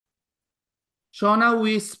Shauna,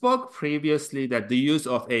 we spoke previously that the use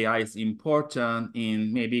of AI is important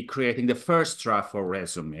in maybe creating the first draft for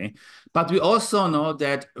resume, but we also know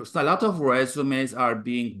that a lot of resumes are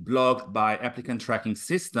being blocked by applicant tracking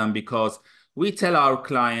system because we tell our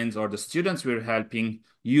clients or the students we're helping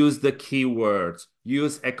use the keywords,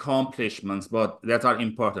 use accomplishments, but that are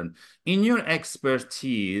important. In your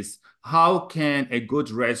expertise, how can a good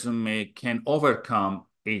resume can overcome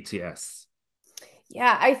ATS?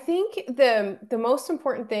 Yeah, I think the most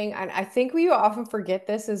important thing, and I think we often forget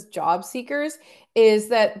this as job seekers, is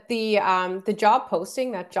that the job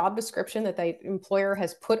posting, that job description that the employer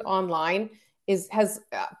has put online has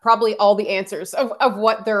probably all the answers of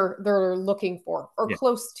what they're looking for or Yeah.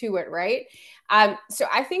 close to it, right? So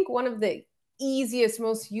I think one of the easiest,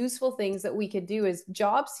 most useful things that we could do as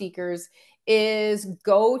job seekers is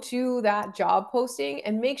go to that job posting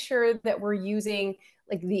and make sure that we're using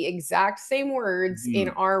like the exact same words in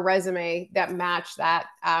Mhm. our resume that match that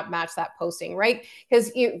posting, right?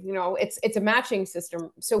 Because you know it's a matching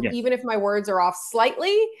system. So Yes. even if my words are off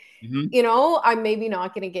slightly, Mhm. I'm maybe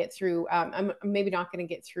not going to get through. I'm maybe not going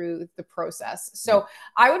to get through the process. Yeah. So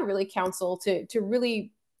I would really counsel to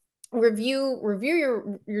really review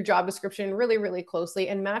your job description really closely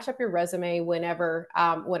and match up your resume whenever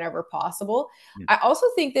possible. Yeah. I also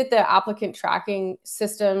think that the applicant tracking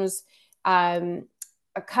systems,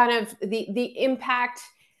 kind of the impact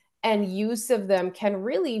and use of them can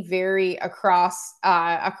really vary across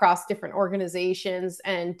different organizations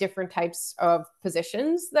and different types of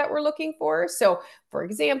positions that we're looking for. So, for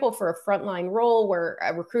example, for a frontline role where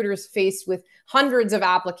a recruiter is faced with hundreds of Yes.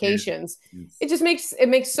 applications, Yes. it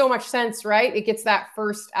makes so much sense, right? It gets that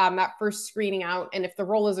first screening out, and if the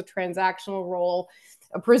role is a transactional role,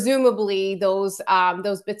 presumably those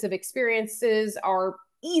bits of experiences are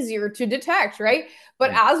easier to detect, right?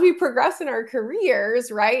 But Yeah. as we progress in our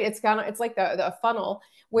careers, right, it's like the funnel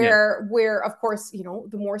Yeah. where of course, the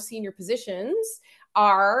more senior positions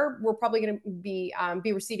we're probably going to be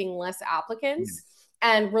receiving less applicants Yes.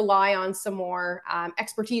 and rely on some more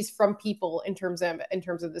expertise from people in terms of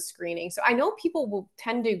the screening. So I know people will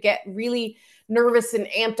tend to get really nervous and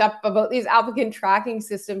amped up about these applicant tracking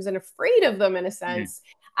systems and afraid of them in a Yeah. sense.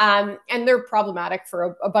 And they're problematic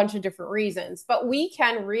for a bunch of different reasons. But we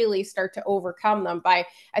can really start to overcome them by,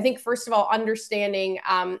 I think, first of all, understanding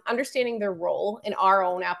their role in our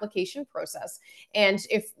own application process. And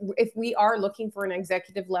if we are looking for an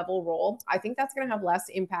executive level role, I think that's going to have less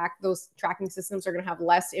impact. Those tracking systems are going to have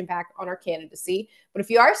less impact on our candidacy. But if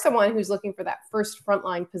you are someone who's looking for that first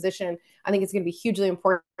frontline position, I think it's going to be hugely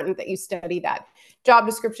important that you study that job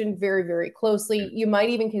description very closely. You might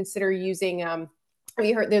even consider using have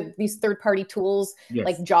you heard these third-party tools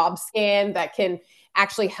like Yes. JobScan that can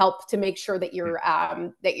actually help to make sure that you're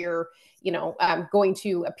going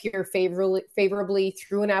to appear favorably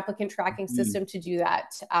through an applicant tracking Mm. system to do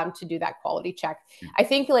that quality check. I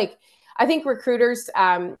think recruiters,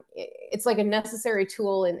 it's like a necessary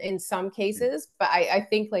tool in some cases, but I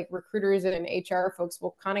think like recruiters and HR folks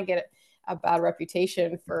will kind of get a bad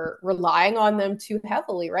reputation for relying on them too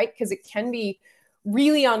heavily, right? Because it can be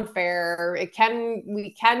really unfair.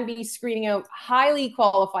 We can be screening out highly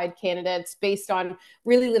qualified candidates based on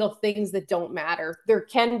really little things that don't matter. There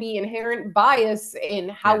can be inherent bias in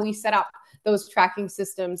how Yes. we set up those tracking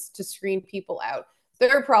systems to screen people out.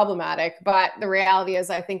 They're problematic, but the reality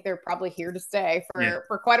is I think they're probably here to stay Yeah.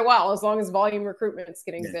 for quite a while, as long as volume recruitments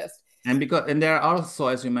can Yes. exist. And there are also,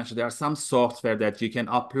 as you mentioned, there are some software that you can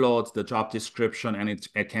upload the job description and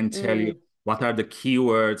it can tell you Mm, what are the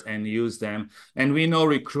keywords and use them. And we know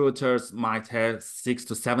recruiters might have 6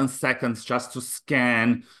 to 7 seconds just to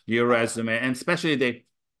scan your resume. And especially they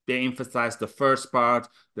emphasize the first part,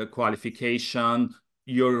 the qualification,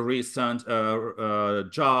 your recent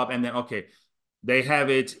job, and then okay, they have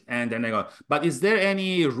it and then they go. But is there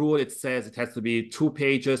any rule it says it has to be 2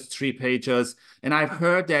 pages, 3 pages? And I've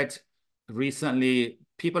heard that recently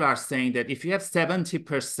people are saying that if you have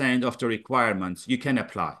 70% of the requirements, you can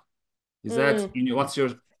apply. Is that mm.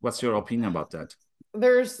 what's your opinion about that?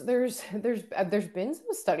 There's been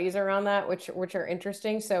some studies around that which are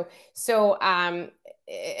interesting. And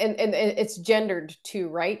it's gendered too,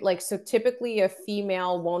 right? Like, so typically a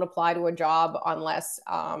female won't apply to a job unless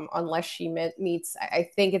she meets, I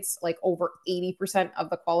think it's like over 80%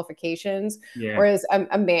 of the qualifications, Yeah, whereas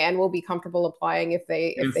a man will be comfortable applying if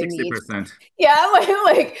they even if they meet. 60%. Yeah,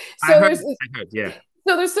 like I so heard, there's I heard, yeah.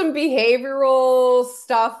 so there's some behavioral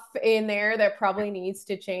stuff in there that probably needs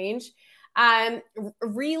to change.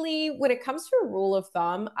 Really, when it comes to a rule of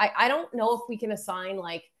thumb, I don't know if we can assign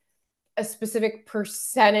like a specific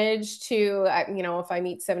percentage to, if I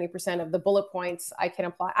meet 70% of the bullet points, I can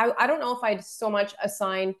apply. I don't know if I'd so much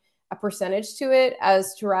assign a percentage to it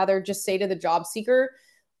as to rather just say to the job seeker,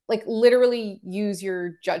 like literally use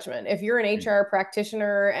your judgment. If you're an HR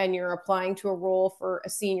practitioner and you're applying to a role for a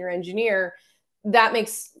senior engineer, that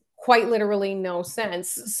makes quite literally no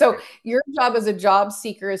sense. So your job as a job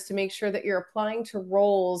seeker is to make sure that you're applying to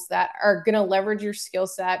roles that are going to leverage your skill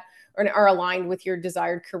set or are aligned with your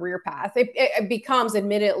desired career path. It becomes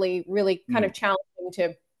admittedly really kind of challenging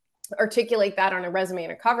to articulate that on a resume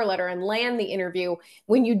and a cover letter and land the interview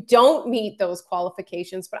when you don't meet those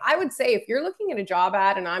qualifications. But I would say if you're looking at a job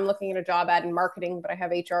ad, and I'm looking at a job ad in marketing, but I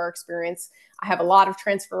have HR experience, I have a lot of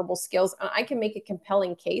transferable skills, and I can make a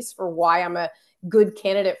compelling case for why I'm a good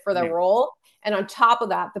candidate for the role. And on top of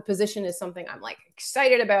that, the position is something I'm like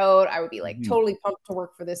excited about. I would be like totally pumped to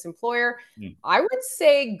work for this employer. I would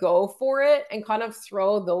say go for it and kind of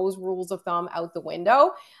throw those rules of thumb out the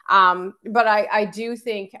window. But I do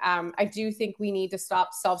think we need to stop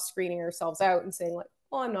self-screening ourselves out and saying like,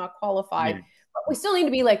 well, I'm not qualified. But we still need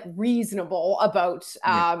to be like reasonable about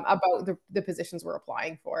the positions we're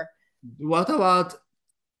applying for. What about,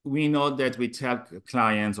 we know that we tell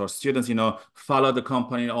clients or students, follow the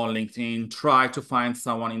company on LinkedIn, try to find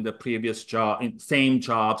someone in the previous job, in same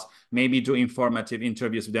jobs, maybe do informative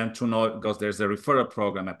interviews with them to know, because there's a referral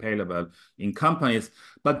program available in companies.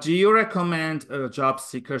 But do you recommend job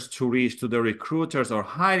seekers to reach to the recruiters or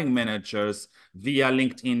hiring managers via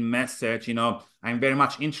LinkedIn message? I'm very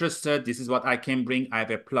much interested. This is what I can bring. I've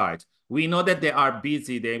applied. We know that they are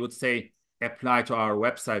busy. They would say, apply to our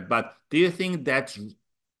website. But do you think that's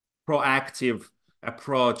proactive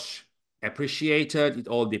approach appreciated? It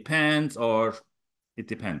all depends, or it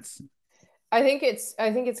depends? I think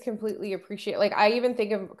it's completely appreciated. Like I even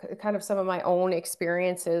think of kind of some of my own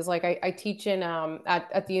experiences. Like I teach in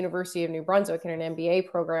at the University of New Brunswick in an MBA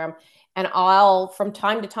program, and I'll from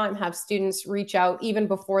time to time have students reach out even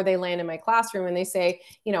before they land in my classroom, and they say,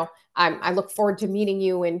 I look forward to meeting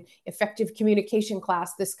you in effective communication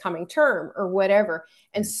class this coming term or whatever.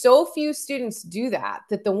 And so few students do that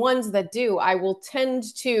the ones that do, I will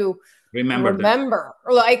tend to remember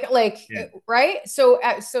or right. So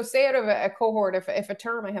say out of a cohort, if a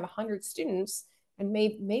term I have 100 students and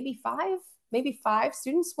maybe five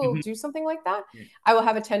students will do something like that, I will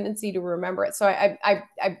have a tendency to remember it. So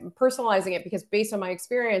I'm personalizing it because based on my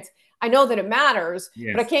experience, I know that it matters,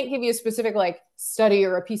 but I can't give you a specific like study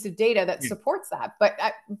or a piece of data that supports that.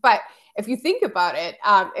 But if you think about it,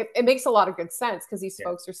 it makes a lot of good sense because these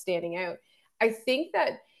folks are standing out. I think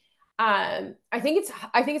that I think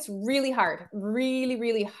it's really hard, really,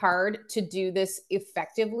 really hard to do this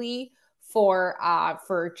effectively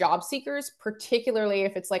for job seekers, particularly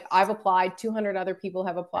if it's like I've applied, 200 other people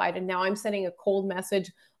have applied, and now I'm sending a cold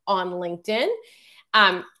message on LinkedIn.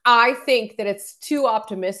 I think that it's too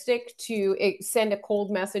optimistic to send a cold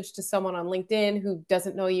message to someone on LinkedIn who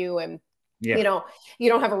doesn't know you and you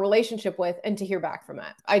don't have a relationship with, and to hear back from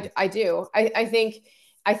that. I do. I think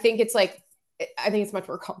it's like, I think it's much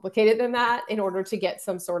more complicated than that in order to get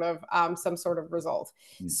some sort of result.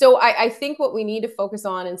 So I think what we need to focus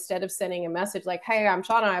on, instead of sending a message like, "Hey, I'm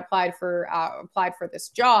Shauna, I applied for this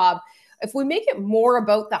job," if we make it more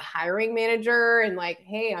about the hiring manager and like,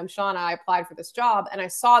 "Hey, I'm Shauna, I applied for this job, and I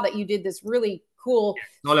saw that you did this really cool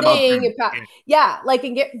thing,"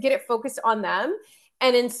 and get it focused on them.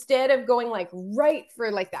 And instead of going like right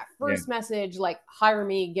for like that first message, like hire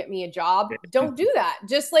me, get me a job, don't do that.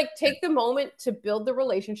 Just like take the moment to build the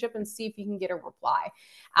relationship and see if you can get a reply.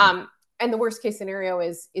 And the worst case scenario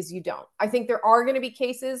is you don't. I think there are going to be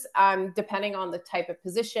cases, depending on the type of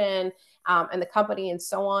position and the company and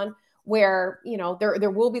so on, where there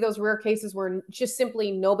will be those rare cases where just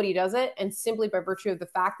simply nobody does it, and simply by virtue of the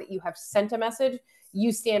fact that you have sent a message,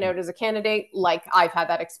 you stand out as a candidate. Like I've had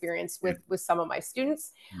that experience with some of my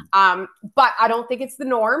students. But I don't think it's the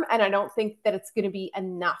norm, and I don't think that it's going to be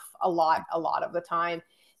enough a lot of the time.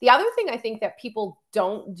 The other thing I think that people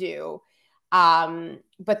don't do,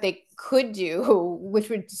 but they could do, which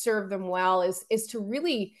would serve them well, is to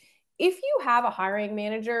really, if you have a hiring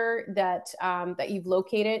manager that you've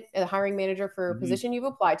located, a hiring manager for a position you've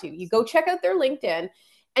applied to, you go check out their LinkedIn,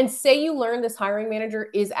 and say you learn this hiring manager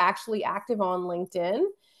is actually active on LinkedIn.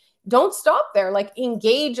 Don't stop there. Like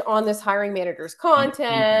engage on this hiring manager's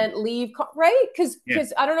content, right?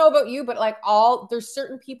 Because I don't know about you, but like there's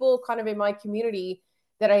certain people kind of in my community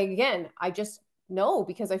that I just know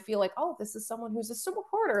because I feel like, oh, this is someone who's a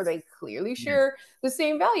supporter. They clearly share the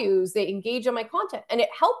same values. They engage on my content, and it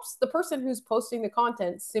helps the person who's posting the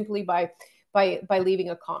content simply by leaving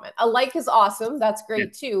a comment. A like is awesome. That's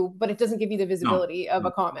great too, but it doesn't give you the visibility of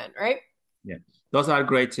a comment, right? Yeah, those are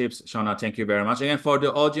great tips, Shauna. Thank you very much. Again, for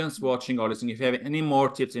the audience watching or listening, if you have any more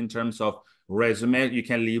tips in terms of resume, you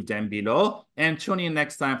can leave them below. And tune in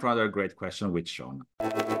next time for another great question with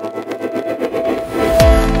Shauna.